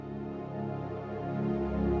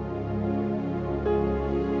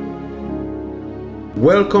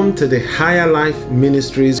Welcome to the Higher Life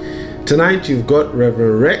Ministries. Tonight you've got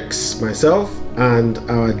Reverend Rex, myself, and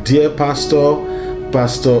our dear pastor,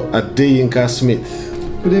 Pastor Adeyinka Smith.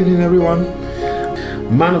 Good evening, everyone.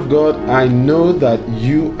 Man of God, I know that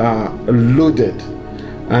you are loaded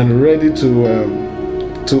and ready to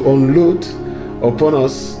unload upon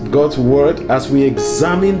us God's word as we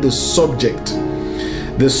examine the subject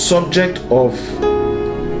of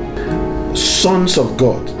sons of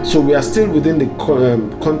God. So we are still within the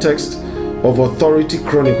context of Authority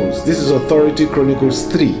Chronicles. This is Authority Chronicles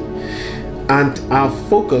 3, and our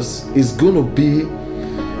focus is going to be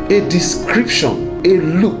a description, a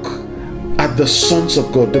look at the sons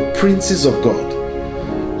of God, the princes of God.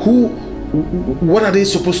 What are they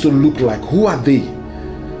supposed to look like? Who are they?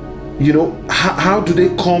 How do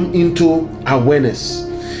they come into awareness?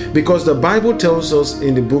 Because the Bible tells us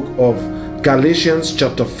in the book of Galatians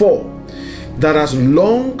chapter 4 that as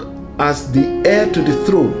long as the heir to the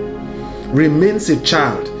throne remains a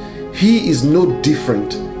child, he is no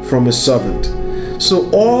different from a servant.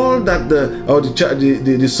 So all that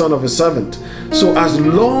the son of a servant. So as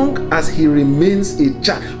long as he remains a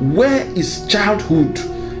child, where is childhood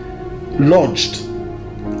lodged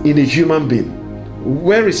in a human being?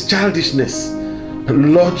 Where is childishness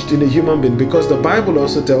lodged in a human being? Because the Bible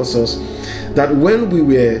also tells us that when we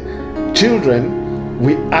were children,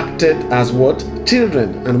 we acted as what?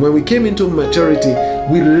 Children. And when we came into maturity,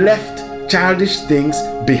 we left childish things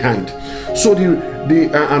behind. So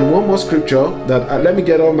and one more scripture that let me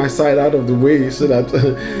get all my side out of the way so that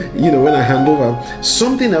when I hand over.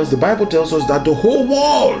 Something else, the Bible tells us that the whole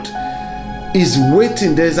world is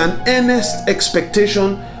waiting. There's an earnest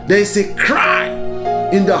expectation. There is a cry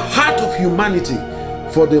in the heart of humanity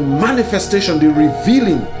for the manifestation, the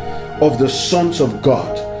revealing of the sons of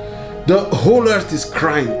God. The whole earth is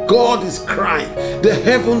crying. God is crying. The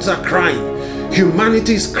heavens are crying.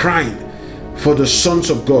 Humanity is crying for the sons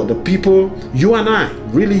of God. The people, you and I,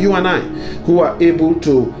 really you and I, who are able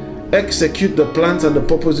to execute the plans and the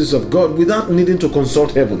purposes of God without needing to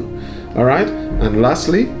consult heaven. All right? And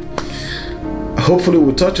lastly, hopefully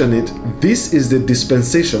we'll touch on it. This is the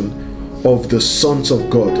dispensation of the sons of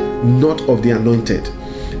God, not of the anointed.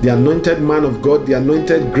 The anointed man of God, the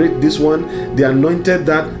anointed great this one, the anointed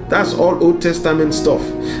that's all Old Testament stuff.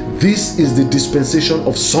 This is the dispensation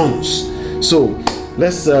of sons. So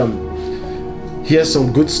let's hear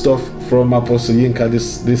some good stuff from Apostle Yinka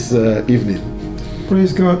this evening.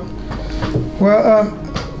 Praise God. Well,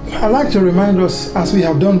 I'd like to remind us, as we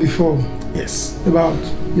have done before, yes, about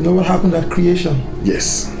what happened at creation.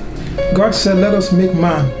 Yes. God said, let us make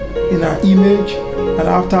man in our image and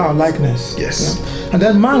after our likeness. Yes. Yeah? And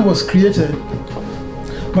then man was created.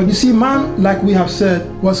 But you see, man, like we have said,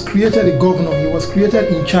 was created a governor. He was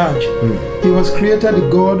created in charge. He was created the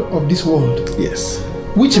God of this world. Yes.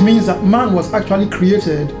 Which means that man was actually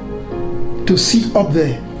created to sit up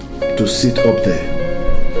there. To sit up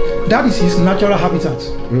there. That is his natural habitat.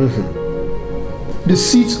 The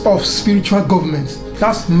seat of spiritual government.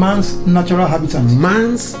 That's man's natural habitat.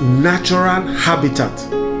 Man's natural habitat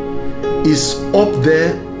is up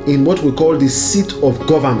there in what we call the seat of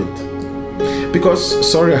government.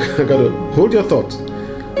 Because, sorry, I gotta hold your thought.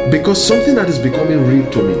 Because something that is becoming real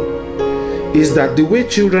to me is that the way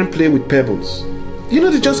children play with pebbles,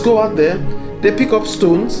 they just go out there, they pick up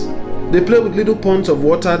stones, they play with little ponds of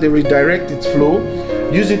water, they redirect its flow,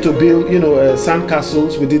 use it to build, sand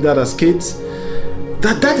castles. We did that as kids.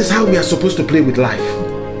 That is how we are supposed to play with life.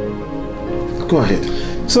 Go ahead.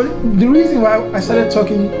 So the reason why I started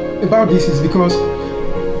talking about this is because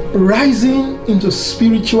rising into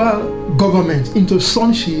spiritual government, into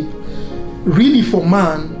sonship, really for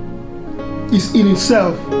man, is in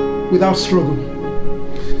itself without struggle.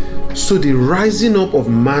 So the rising up of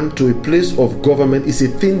man to a place of government is a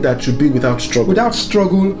thing that should be without struggle. Without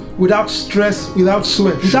struggle, without stress, without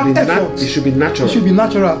sweat, without effort. It should be natural. It should be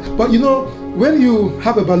natural. But when you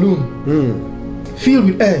have a balloon filled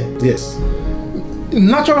with air, yes,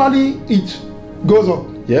 naturally it goes up.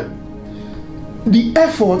 Yep. The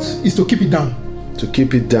effort is to keep it down. To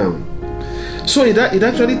keep it down. So it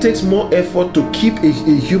actually takes more effort to keep a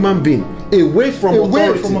human being away from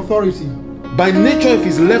authority. By nature, if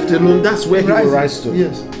he's left alone, that's where he will rise to.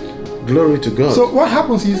 Yes. Glory to God. So what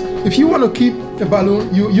happens is, if you want to keep a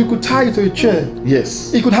balloon, you could tie it to a chair.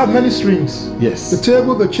 Yes. It could have many strings. Yes. The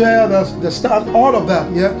table, the chair, the stand, all of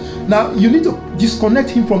that. Yeah. Now you need to disconnect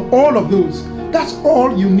him from all of those. That's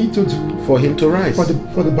all you need to do for him to rise. For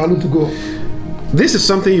the balloon to go. This is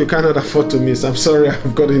something you cannot afford to miss. I'm sorry,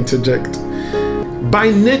 I've got to interject.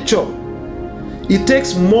 By nature, it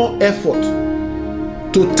takes more effort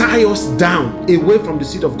to tie us down away from the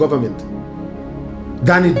seat of government.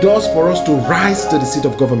 than it does for us to rise to the seat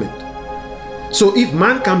of government. So if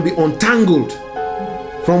man can be untangled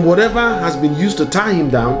from whatever has been used to tie him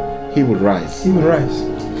down, he will rise. He will rise.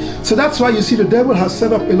 So that's why you see the devil has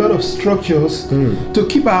set up a lot of structures to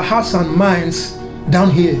keep our hearts and minds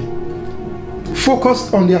down here,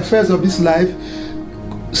 focused on the affairs of this life,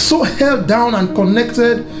 so held down and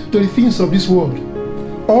connected to the things of this world.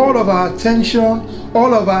 All of our attention,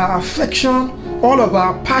 all of our affection, all of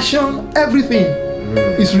our passion, everything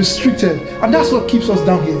is restricted, and that's what keeps us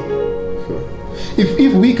down here.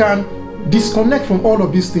 If we can disconnect from all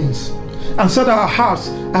of these things and set our hearts,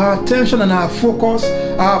 our attention and our focus,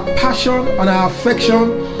 our passion and our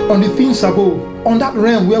affection on the things above, on that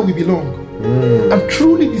realm where we belong, and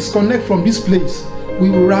truly disconnect from this place, we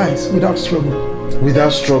will rise without struggle.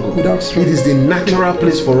 Without struggle. Without struggle. It is the natural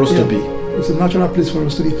place for us to be. It's a natural place for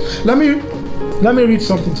us to be. Let me read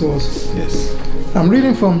something to us. Yes. I'm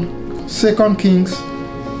reading from 2 Kings,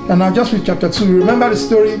 and I'll just read chapter 2. Remember the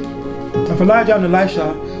story of Elijah and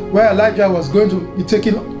Elisha, where Elijah was going to be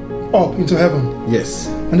taken up into heaven. Yes.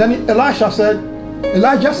 And then Elijah said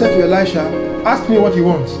to Elisha, ask me what you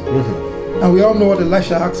want. And we all know what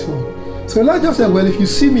Elisha asked for. So Elijah said, well, if you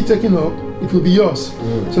see me taken up, it will be yours.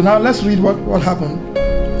 So now let's read what happened.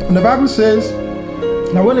 And the Bible says,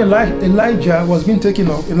 now when Elijah was being taken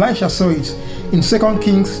up, Elisha saw it in 2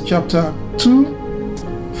 Kings chapter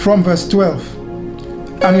 2 from verse 12.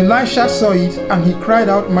 And Elisha saw it, and he cried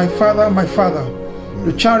out, my father,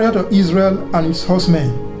 the chariot of Israel and its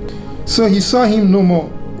horsemen. So he saw him no more.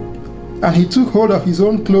 And he took hold of his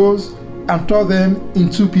own clothes and tore them in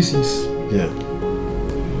 2 pieces. Yeah.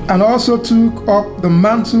 And also took up the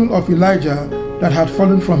mantle of Elijah that had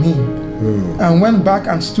fallen from him, and went back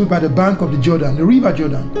and stood by the bank of the Jordan, the river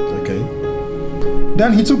Jordan. Okay.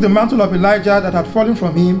 Then he took the mantle of Elijah that had fallen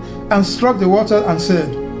from him and struck the water and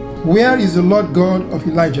said, where is the Lord God of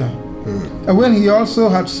Elijah? And when he also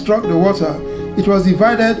had struck the water, it was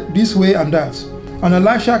divided this way and that, and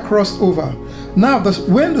Elisha crossed over. Now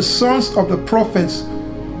when the sons of the prophets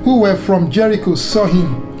who were from Jericho saw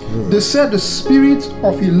him, they said, the spirit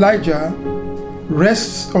of Elijah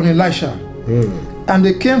rests on Elisha. And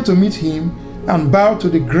they came to meet him and bowed to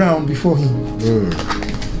the ground before him.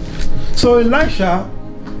 So Elisha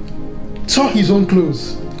tore his own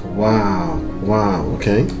clothes. Wow,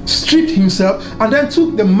 okay. Stripped himself and then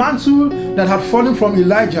took the mantle that had fallen from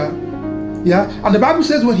Elijah. Yeah, and the Bible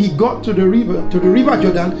says when he got to the river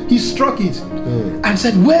Jordan, he struck it and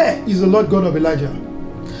said, where is the Lord God of Elijah?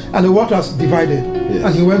 And the waters divided,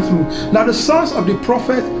 and he went through. Now the sons of the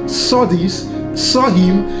prophet saw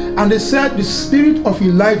him, and they said, the spirit of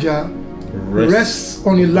Elijah rests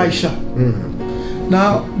on Elisha.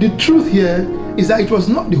 Now the truth here is that it was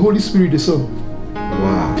not the Holy Spirit they saw.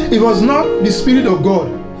 Wow. It was not the Spirit of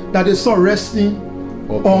God that they saw resting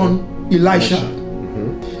on Elisha.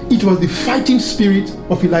 It was the fighting spirit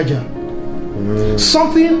of Elijah.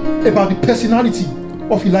 Something about the personality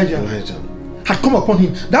of Elijah had come upon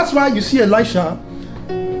him. That's why you see Elisha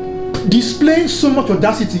displaying so much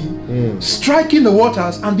audacity, striking the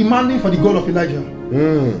waters and demanding for the God of Elijah.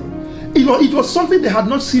 It was something they had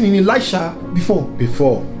not seen in Elisha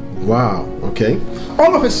before. Wow, okay.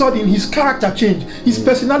 All of a sudden his character changed, his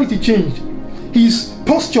personality changed, his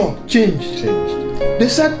posture changed. They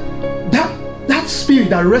said that spirit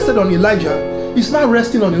that rested on Elijah is now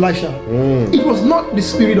resting on Elisha. It was not the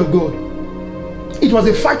Spirit of God. It was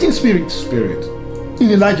a fighting spirit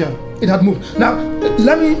in Elijah. It had moved. Now,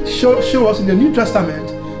 let me show us in the New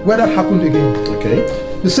Testament where that happened again. Okay.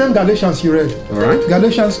 The same Galatians you read. All right.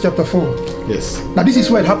 Galatians chapter 4. Yes. Now, this is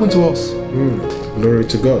where it happened to us. Glory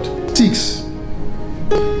to God. 6.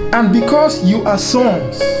 And because you are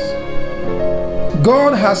sons,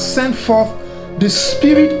 God has sent forth the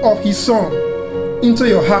Spirit of His Son into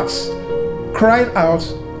your hearts, crying out,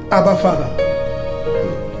 Abba, Father.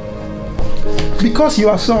 Because you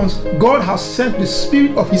are sons, God has sent the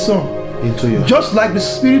Spirit of His Son into you, just like the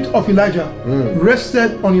spirit of Elijah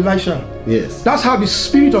rested on Elisha. Yes, that's how the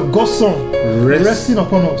Spirit of God's Son resting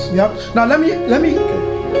upon us. Yeah. Now let me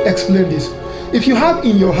explain this. If you have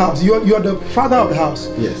in your house, you're the father of the house.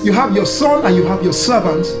 Yes. You have your son and you have your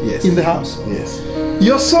servants in the house. Yes.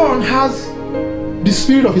 Your son has the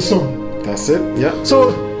Spirit of his Son. That's it. Yeah.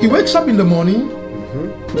 So he wakes up in the morning,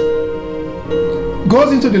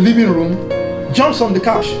 goes into the living room, jumps on the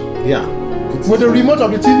couch. Yeah. With the remote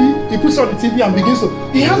of the TV, he puts on the TV and begins to.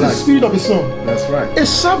 He has the Spirit of his Son. That's right. A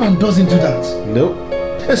servant doesn't do that. Nope.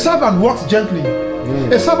 A servant walks gently.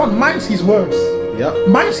 A servant minds his words. Yeah.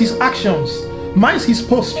 Minds his actions. Minds his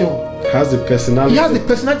posture. Has the personality. He has the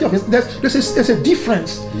personality of his. There's a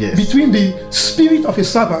difference Yes. between the spirit of a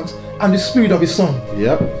servant and the spirit of his son.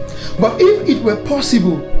 Yep. But if it were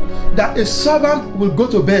possible that a servant will go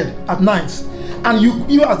to bed at night, and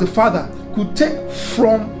you as the father could take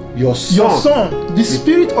from your son the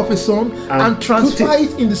spirit of a son, and transfer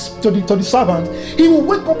it to the servant, he will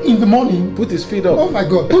wake up in the morning, put his feet up. Oh my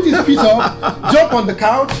God! Put his feet up, jump on the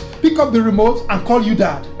couch, pick up the remote, and call you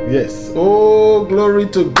dad. Yes. Oh, glory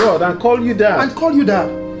to God! And call you dad. And call you dad.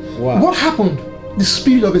 Wow. What happened? The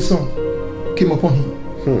spirit of a son came upon him.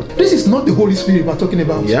 This is not the Holy Spirit we're talking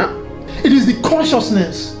about. Yeah. It is the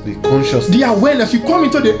consciousness. The consciousness. The awareness. You come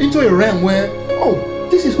into a realm where, oh,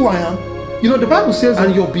 this is who I am. You know, the Bible says,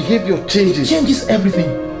 and your behavior changes. It changes everything.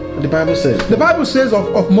 The Bible says. The Bible says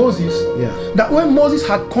of Moses, that when Moses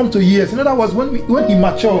had come to years, in other words, when he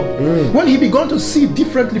matured, when he began to see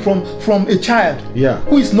differently from a child,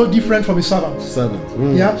 who is no different from a servant.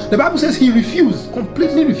 Yeah, the Bible says he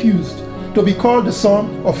completely refused to be called the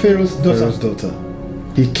son of Pharaoh's daughter.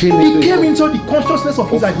 He came into the consciousness of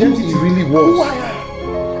his identity. Who he really was. Who I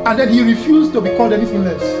am. And then he refused to be called anything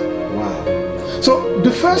less. Wow. So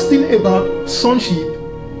the first thing about sonship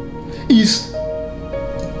is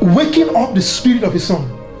waking up the spirit of his son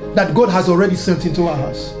that God has already sent into our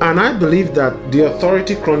house. And I believe that the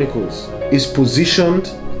Authority Chronicles is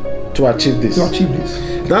positioned to achieve this.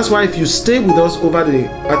 That's why if you stay with us over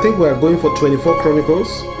I think we are going for 24 Chronicles.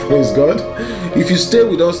 Praise God. If you stay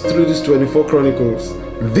with us through these 24 Chronicles,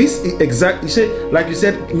 this is exactly, like you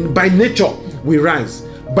said, by nature we rise.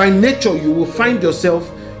 By nature you will find yourself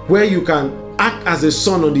where you can act as a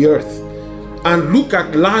son on the earth and look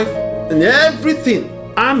at life and everything.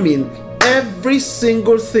 I mean, every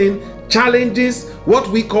single thing, challenges, what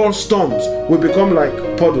we call storms, will become like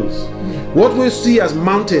puddles. What we see as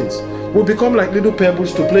mountains will become like little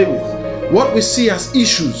pebbles to play with. What we see as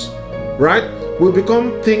issues, right, will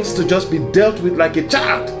become things to just be dealt with like a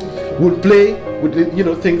child will play with,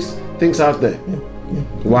 things out there.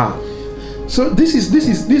 Wow. So this is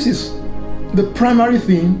the primary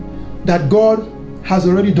thing that God has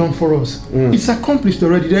already done for us. It's accomplished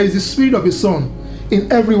already. There is the spirit of his son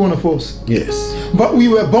in every one of us. Yes. But we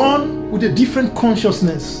were born with a different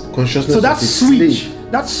consciousness. So that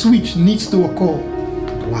switch needs to occur.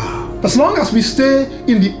 Wow. As long as we stay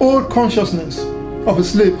in the old consciousness of a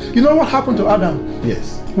slave. You know what happened to Adam?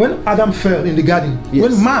 Yes. When Adam fell in the garden,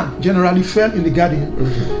 when man generally fell in the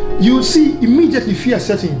garden, you will see immediately fear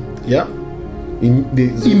setting. Yeah.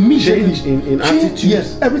 Immediately change in attitude.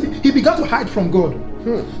 Yes, everything. He began to hide from God.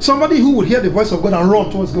 Somebody who would hear the voice of God and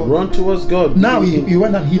run towards God. Now he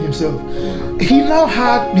went and hid himself. He now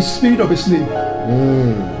had the spirit of a slave,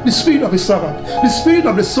 the spirit of a servant. The spirit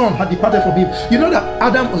of the son had departed from him. You know that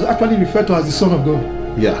Adam was actually referred to as the son of God.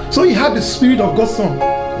 Yeah. So he had the spirit of God's son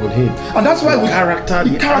on him. And that's why the character,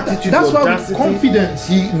 attitude, that's why audacity, with confidence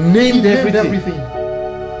he named everything.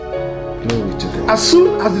 Glory to God. As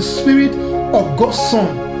soon as the spirit of God's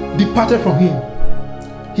son departed from him,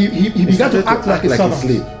 he began to act like a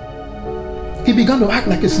slave. He began to act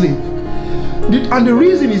like a slave. And the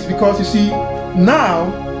reason is because, you see,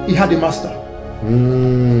 now he had a master.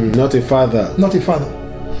 Not a father. Not a father.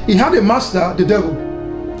 He had a master, the devil,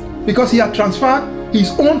 because he had transferred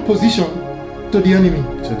his own position to the enemy.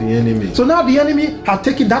 So now the enemy had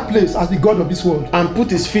taken that place as the god of this world. And put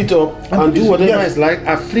his feet up and do whatever it's like,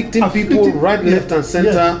 afflicting people right, left, and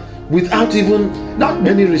center. Without even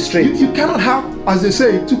any restraint. You cannot have, as they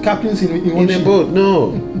say, two captains in one ship. A boat.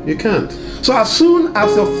 No, you can't. So as soon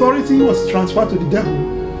as the authority was transferred to the devil,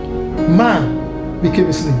 man became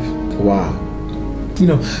a slave. Wow.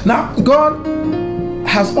 Now God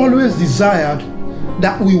has always desired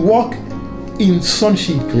that we walk in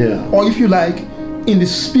sonship. Yeah. Or if you like, in the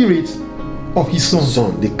spirit of his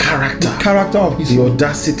son. The character of his son. The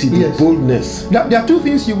audacity, the boldness. There are two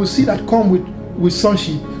things you will see that come with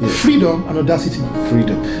sonship, freedom and audacity.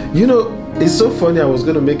 Freedom. It's so funny. I was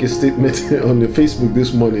going to make a statement on the Facebook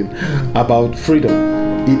this morning about freedom.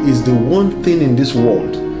 It is the one thing in this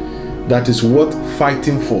world that is worth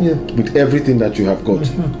fighting for with everything that you have got.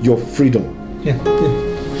 Your freedom.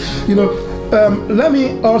 Let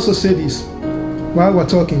me also say this while we're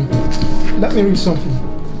talking. Let me read something.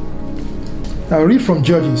 I'll read from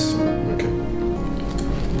Judges. Okay.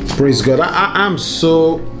 Praise God. I'm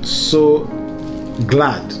so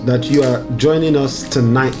glad that you are joining us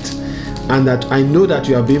tonight, and that I know that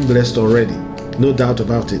you are being blessed already, no doubt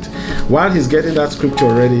about it. While he's getting that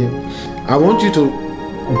scripture ready, I want you to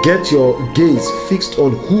get your gaze fixed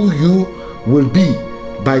on who you will be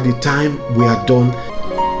by the time we are done.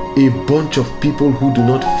 A bunch of people who do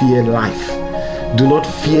not fear life, do not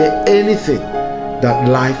fear anything that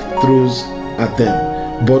life throws at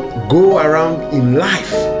them, but go around in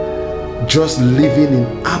life just living in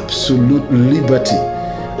absolute liberty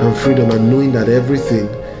and freedom, and knowing that everything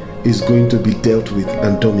is going to be dealt with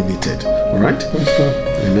and dominated. All right?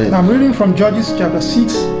 Amen. I'm reading from Judges chapter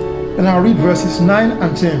 6, and I'll read verses 9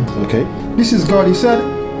 and 10. Okay. This is God. He said,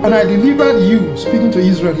 "And I delivered you," speaking to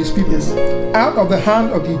Israel, his people, "out of the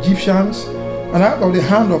hand of the Egyptians and out of the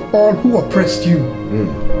hand of all who oppressed you,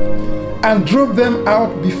 and drove them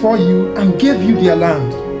out before you and gave you their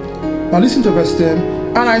land." Now listen to verse 10.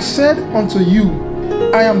 "And I said unto you,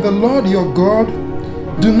 I am the Lord your God.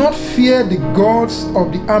 Do not fear the gods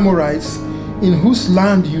of the Amorites in whose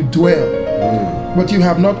land you dwell, but you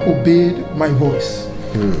have not obeyed my voice."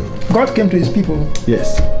 God came to his people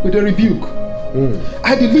with a rebuke.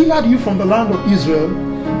 "I delivered you from the land of Israel,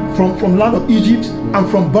 from land of Egypt, and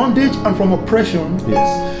from bondage and from oppression.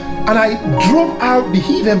 And I drove out the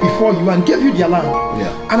heathen before you and gave you their land.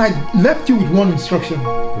 And I left you with one instruction.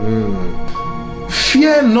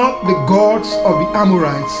 Fear not the gods of the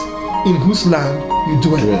Amorites in whose land you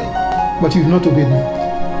dwell, but you've not obeyed me."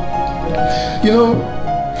 You know,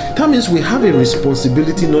 that means we have a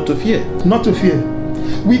responsibility not to fear. Not to fear.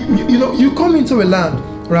 You come into a land,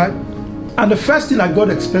 right? And the first thing that God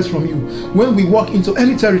expects from you when we walk into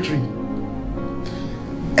any territory,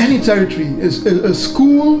 is a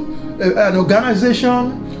school, an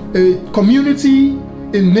organization, a community,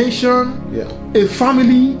 a nation, a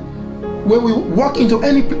family. When we walk into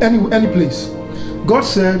any place, God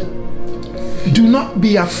said, "Do not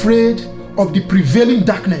be afraid of the prevailing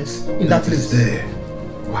darkness in that place." There.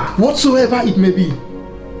 Wow. Whatsoever it may be.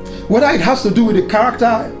 Whether it has to do with a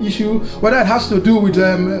character issue, whether it has to do with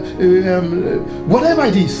whatever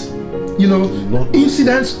it is,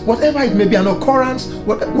 incidents, whatever it may be, an occurrence,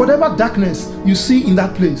 whatever darkness you see in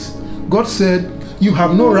that place, God said, you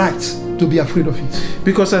have no right to be afraid of it.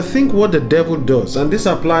 Because I think what the devil does, and this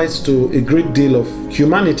applies to a great deal of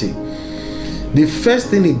humanity, the first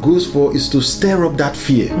thing he goes for is to stir up that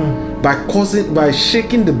fear by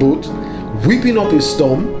shaking the boat, whipping up a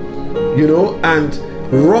storm, and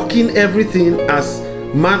rocking everything as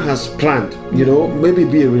man has planned. Maybe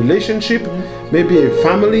be a relationship, maybe a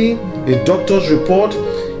family, a doctor's report.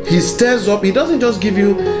 He stirs up. He doesn't just give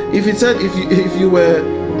you, if you were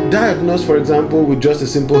diagnosed, for example, with just a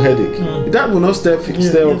simple headache, that will not stir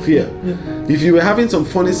up fear. If you were having some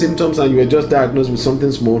funny symptoms and you were just diagnosed with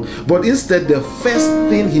something small, but instead the first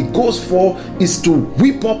thing he goes for is to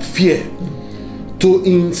whip up fear, to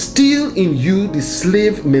instill in you the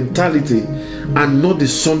slave mentality and not the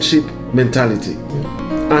sonship mentality.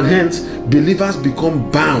 And hence believers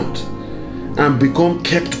become bound and become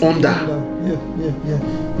kept under.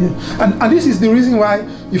 And this is the reason why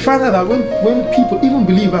you find out that when people, even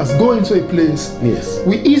believers, go into a place,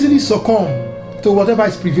 we easily succumb to whatever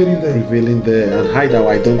is prevailing there and hide our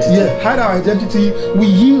identity. Hide our identity. We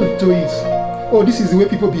yield to it. Oh, this is the way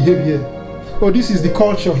people behave here. Oh, this is the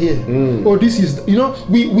culture here. Oh, this is,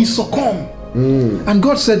 we succumb. And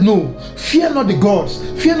God said, no, fear not the gods,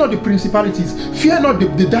 fear not the principalities, fear not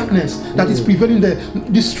the darkness that is prevailing there,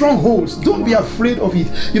 the strongholds. Don't be afraid of it.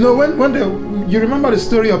 When you remember the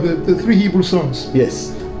story of the three Hebrew sons?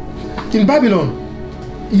 Yes. In Babylon,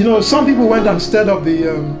 some people went and stirred up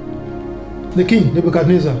the king,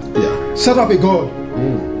 Nebuchadnezzar, set up a god,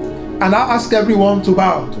 and asked everyone to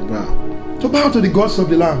bow to the gods of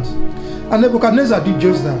the land. And Nebuchadnezzar did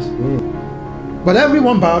just that. But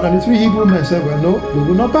everyone bowed, and the three Hebrew men said, well, no, we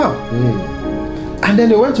will not bow. And then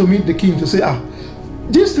they went to meet the king to say,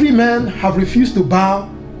 these three men have refused to bow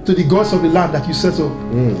to the gods of the land that you set up.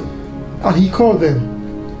 And he called them.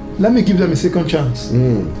 Let me give them a second chance.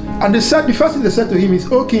 And they said, the first thing they said to him is,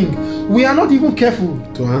 "O king, we are not even careful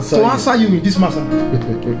to answer you in this matter."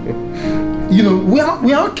 We are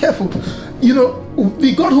not careful.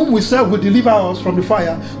 The God whom we serve will deliver us from the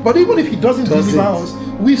fire. But even if he doesn't deliver us,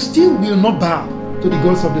 we still will not bow to the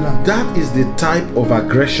gods of the land. That is the type of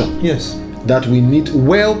aggression. Yes. That we need,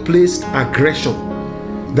 well-placed aggression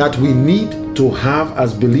that we need to have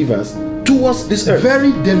as believers towards this earth.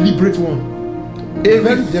 Very deliberate one. A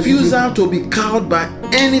refusal to be cowed by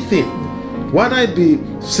anything, whether it be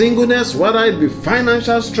singleness, whether it be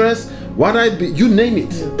financial stress, whether it be, you name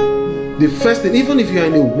it. The first thing, even if you are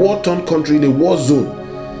in a war-torn country, in a war zone,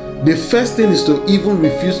 the first thing is to even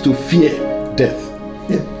refuse to fear death.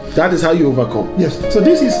 That is how you overcome. Yes. So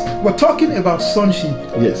we're talking about sonship.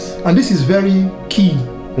 Yes. And this is very key.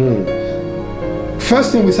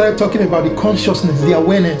 First thing, we started talking about the consciousness, the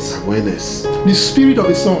awareness. The spirit of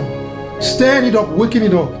the son. Stirring it up, waking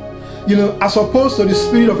it up. As opposed to the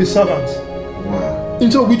spirit of a servant. Wow.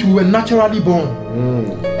 Into which we were naturally born.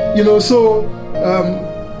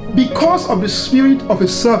 Because of the spirit of a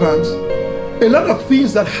servant, a lot of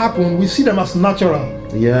things that happen, we see them as natural.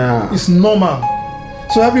 Yeah. It's normal.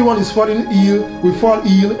 So everyone is falling ill, we fall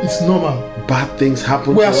ill, it's normal. Bad things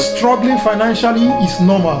happen. We are struggling financially, it's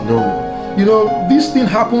normal. No. You know, this thing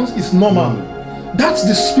happens, it's normal. That's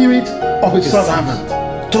the spirit of a servant.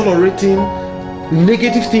 Tolerating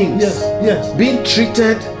negative things. Yes, yes. Being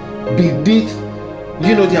treated beneath,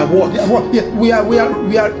 their worth. Yeah, we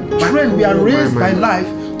are trained, we are raised by life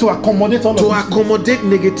to accommodate all of this. To accommodate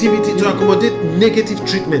negativity, to accommodate negative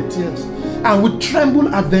treatment. Yes. And we tremble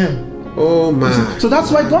at them. Oh man. So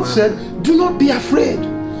that's why God said, do not be afraid.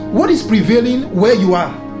 What is prevailing where you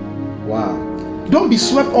are? Wow. Don't be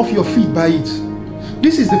swept off your feet by it.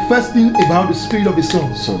 This is the first thing about the spirit of the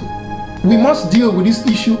son. We must deal with this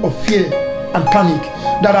issue of fear and panic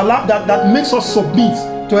that makes us submit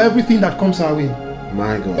to everything that comes our way.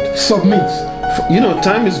 My God. Submit.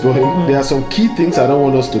 Time is going. There are some key things I don't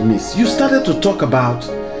want us to miss. You started to talk about,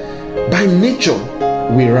 by nature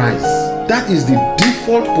we rise. That is the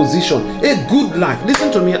default position. A good life.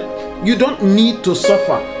 Listen to me. You don't need to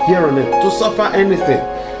suffer here on earth, to suffer anything.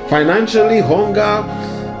 Financially, hunger,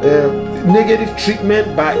 negative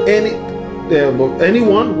treatment by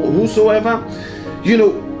anyone, whosoever.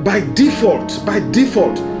 By default,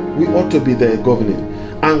 we ought to be there governing.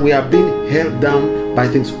 And we are being held down by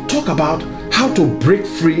things. Talk about how to break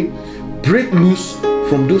free, break loose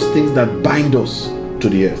from those things that bind us to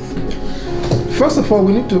the earth. First of all,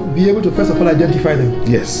 we need to be able to identify them.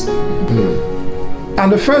 Yes.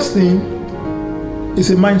 And the first thing is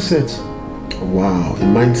a mindset. Wow, a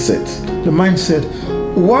mindset. The mindset.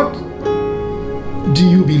 What do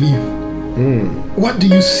you believe? What do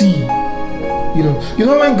you see?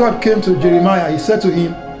 When God came to Jeremiah, he said to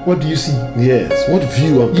him, what do you see? Yes. What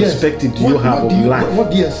view and perspective do you have of life?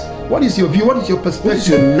 What is your view? What is your perspective? What is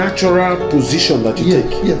your natural position that you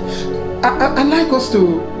take? Yes. I'd like us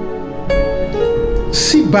to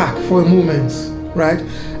sit back for a moment, right?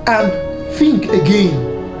 And think again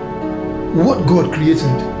what God created.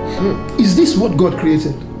 Is this what God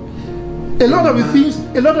created? A lot of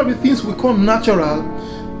the things we call natural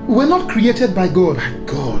were not created by God. By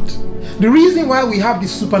God. The reason why we have the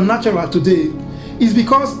supernatural today is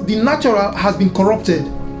because the natural has been corrupted.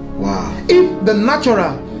 Wow. If the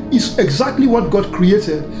natural is exactly what God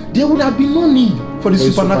created, there would have been no need for the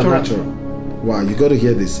supernatural. Wow, you got to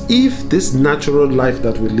hear this. If this natural life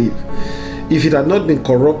that we live, if it had not been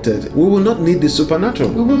corrupted, we will not need the supernatural.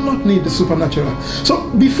 We will not need the supernatural. So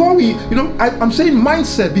before we, I'm saying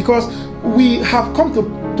mindset because we have come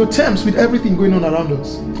to terms with everything going on around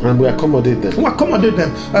us. And we accommodate them.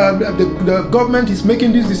 The government is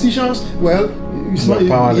making these decisions. Well, it's not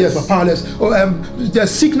powerless. Yes, we're powerless.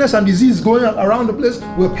 There's sickness and disease going around the place.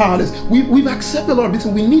 We're powerless. We've accepted a lot of this.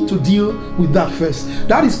 We need to deal with that first.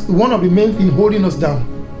 That is one of the main things holding us down.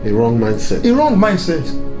 A wrong mindset. A wrong mindset.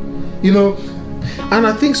 And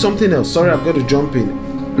I think something else. Sorry, I've got to jump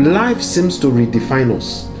in. Life seems to redefine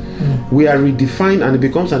us. We are redefined, and it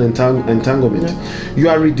becomes an entanglement. You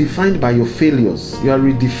are redefined by your failures. You are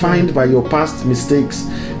redefined by your past mistakes,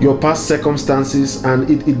 your past circumstances, and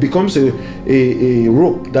it becomes a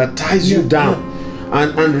rope that ties you down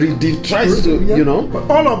and tries to, But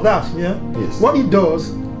all of that, yes. What it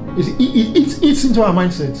does is it eats into our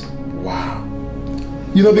mindset. Wow.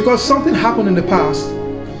 Because something happened in the past,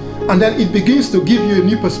 and then it begins to give you a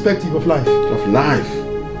new perspective of life.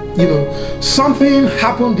 Something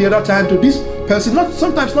happened the other time to this person,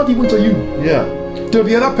 sometimes not even to you. Yeah. To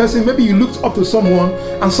the other person, maybe you looked up to someone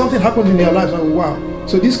and something happened in their lives and wow,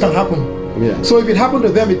 so this can happen. Yeah. So if it happened to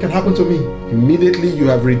them, it can happen to me. Immediately you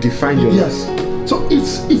have redefined your life. So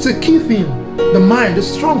it's a key thing. The mind, the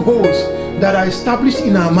strongholds that are established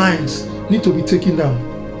in our minds need to be taken down.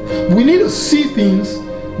 We need to see things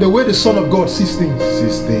the way the Son of God sees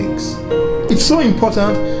things. It's so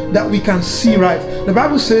important that we can see right. The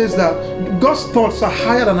Bible says that God's thoughts are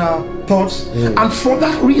higher than our thoughts, and for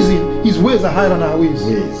that reason, His ways are higher than our ways.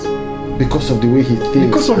 Because of the way He thinks.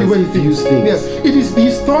 Because of the way He views things. Yes, it is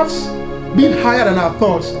His thoughts being higher than our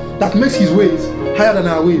thoughts that makes His ways higher than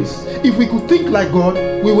our ways. If we could think like God,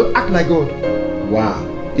 we will act like God. Wow.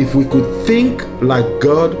 If we could think like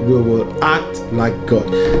God, we will act like God.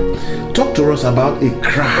 Talk to us about a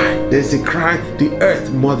cry. There's a cry. The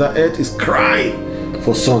earth, Mother Earth, is crying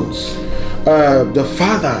for sons. The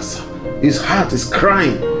Father's, His heart is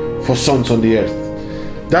crying for sons on the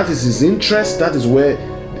earth. That is His interest. That is where,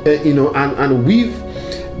 and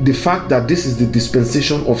with the fact that this is the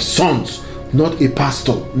dispensation of sons, not a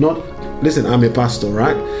pastor. Listen, I'm a pastor,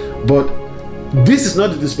 right? But this is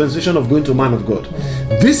not the dispensation of going to man of God.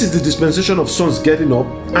 This is the dispensation of sons getting up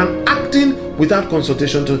and acting without consulting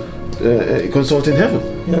heaven.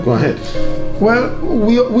 Go ahead. Well,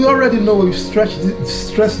 we already know, we've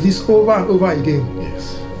stressed this over and over again.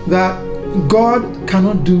 Yes. That God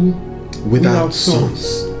cannot do without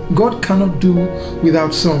sons. God cannot do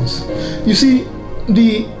without sons. You see,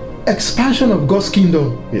 the expansion of God's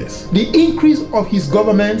kingdom, yes, the increase of his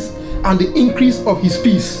government and the increase of his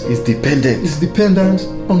peace is dependent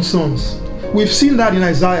on sons. We've seen that in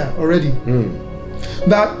Isaiah already.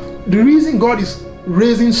 That the reason God is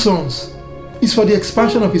raising sons is for the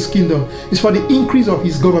expansion of his kingdom, is for the increase of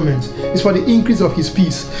his government, is for the increase of his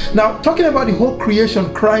peace. Now, talking about the whole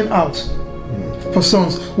creation crying out for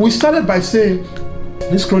sons, we started by saying,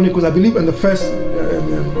 this Chronicles, I believe in the first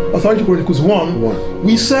Authority Chronicles 1,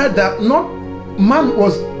 we said that man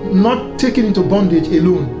was not taken into bondage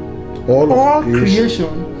alone. All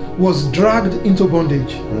creation was dragged into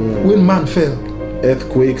bondage when man fell.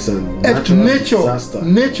 Earthquakes and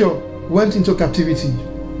nature went into captivity.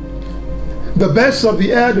 The birds of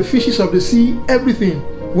the air, the fishes of the sea, everything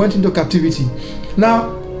went into captivity.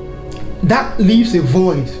 Now, that leaves a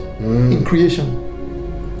void in creation.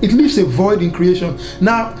 It leaves a void in creation.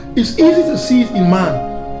 Now, it's easy to see it in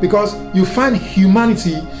man because you find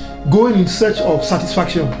humanity going in search of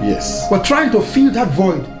satisfaction. Yes. We're trying to fill that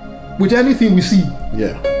void with anything we see.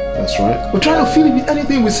 Yeah, that's right. We're trying to fill it with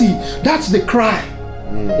anything we see. That's the cry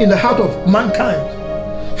in the heart of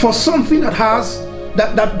mankind for something that has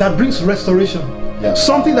that brings restoration. Yeah.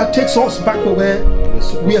 Something that takes us back to where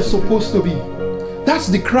we are supposed to be. That's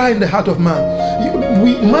the cry in the heart of man.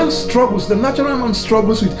 Man struggles, the natural man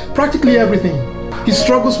struggles with practically everything. He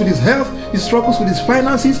struggles with his health, he struggles with his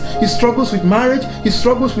finances, he struggles with marriage, he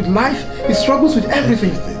struggles with life, he struggles with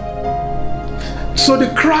everything. So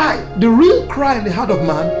the cry, the real cry in the heart of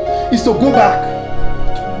man is to go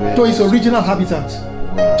back to his original habitat,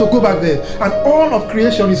 to go back there. And all of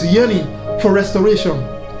creation is yearning for restoration.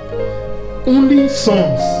 Only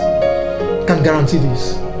sons can guarantee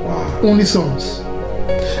this. Only sons.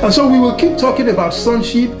 And so we will keep talking about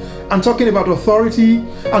sonship and talking about authority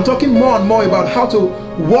and talking more and more about how to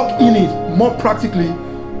walk in it more practically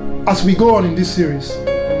as we go on in this series.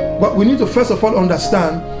 But we need to first of all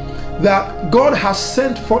understand that God has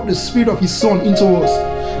sent forth the Spirit of His Son into us.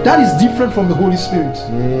 That is different from the Holy Spirit.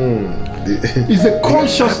 It's the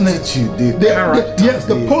consciousness,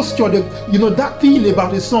 the posture, that thing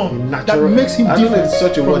about His Son that makes Him different. I don't know if it's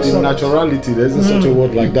such a word in naturality. There isn't such a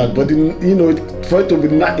word like that. But for it to be,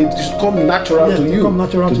 it should come natural to you,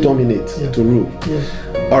 to dominate, to rule.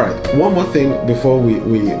 Yeah. All right. One more thing before we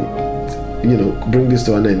bring this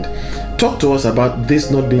to an end. Talk to us about this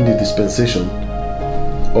not being the dispensation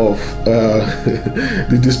of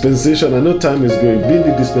the dispensation. I know time is going. Being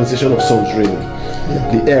the dispensation of sons, really,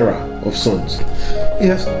 the era of sons.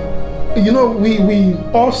 Yes, we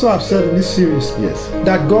also have said in this series,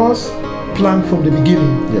 that God's plan from the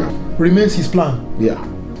beginning, remains His plan. Yeah,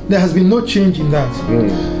 there has been no change in that.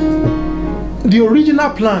 The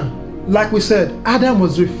original plan, like we said, Adam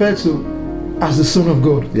was referred to as the Son of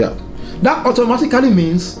God. Yeah, that automatically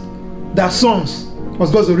means that sons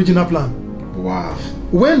was God's original plan. Wow.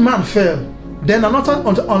 When man fell, then an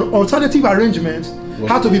alternative arrangement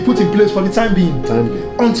had to be put in place for the time being.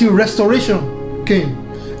 Until restoration came.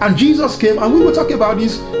 And Jesus came, and we will talk about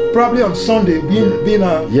this probably on Sunday, being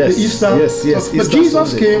the Easter. But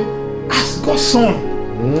Jesus came as God's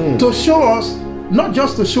Son to show us, not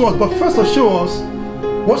just to show us, but first to show us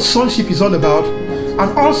what sonship is all about,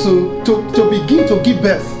 and also to begin to give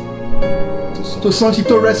birth to sonship,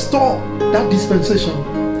 to restore that dispensation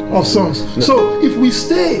of sons. So if we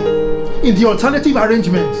stay in the alternative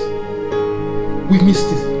arrangement, we've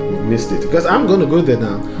missed it. Because I'm going to go there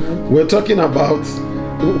now. We're talking about,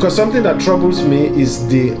 because something that troubles me is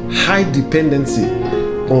the high dependency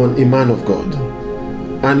on a man of God.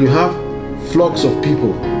 And you have flocks of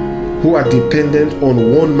people who are dependent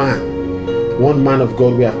on one man of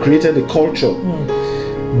God. We have created a culture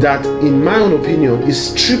that, in my own opinion, is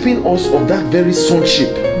stripping us of that very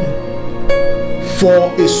sonship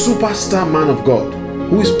for a superstar man of God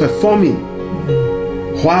who is performing,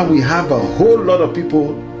 while we have a whole lot of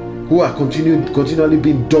people who are continually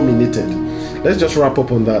being dominated. Let's just wrap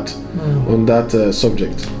up on that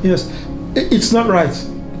subject. Yes, it's not right.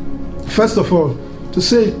 First of all, to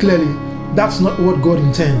say it clearly, that's not what God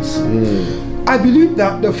intends. I believe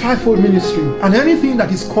that the fivefold ministry and anything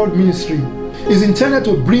that is called ministry is intended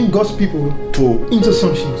to bring God's people into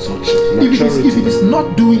sonship. If it is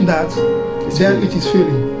not doing that, then it is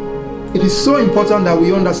failing. It is so important that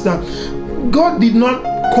we understand God did not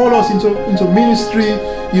call us into ministry,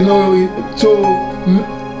 to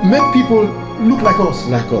make people look like us.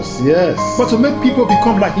 Like us, yes. But to make people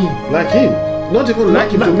become like Him. Like Him. Not even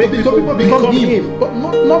like him, to make people become him. But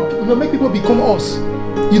not make people become us.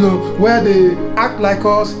 Where they act like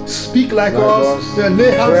us, speak like us, they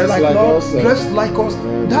lay hands like us, dress like us.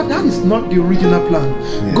 That is not the original plan.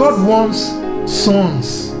 Yes. God wants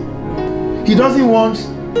sons. He doesn't want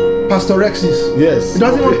Pastor Rexes. Yes. He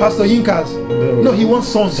doesn't want Pastor Yinkas. No, he wants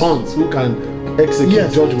sons. Sons who can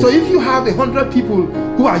execute judgment. So if you have 100 people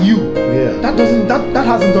who are you, that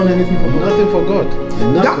hasn't done anything for God. Nothing for God.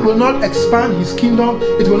 Nothing. That will not expand His kingdom.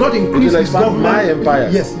 It will not increase His government. My empire.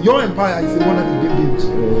 Yes, your empire is the one that is being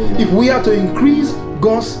built. If we are to increase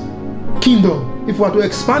God's kingdom, if we are to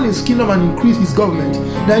expand His kingdom and increase His government,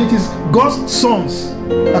 then it is God's sons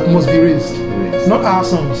that must be raised, not our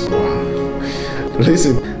sons.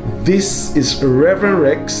 Listen, this is Reverend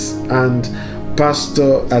Rex and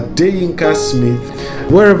Pastor Adeyinka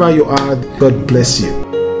Smith. Wherever you are, God bless you.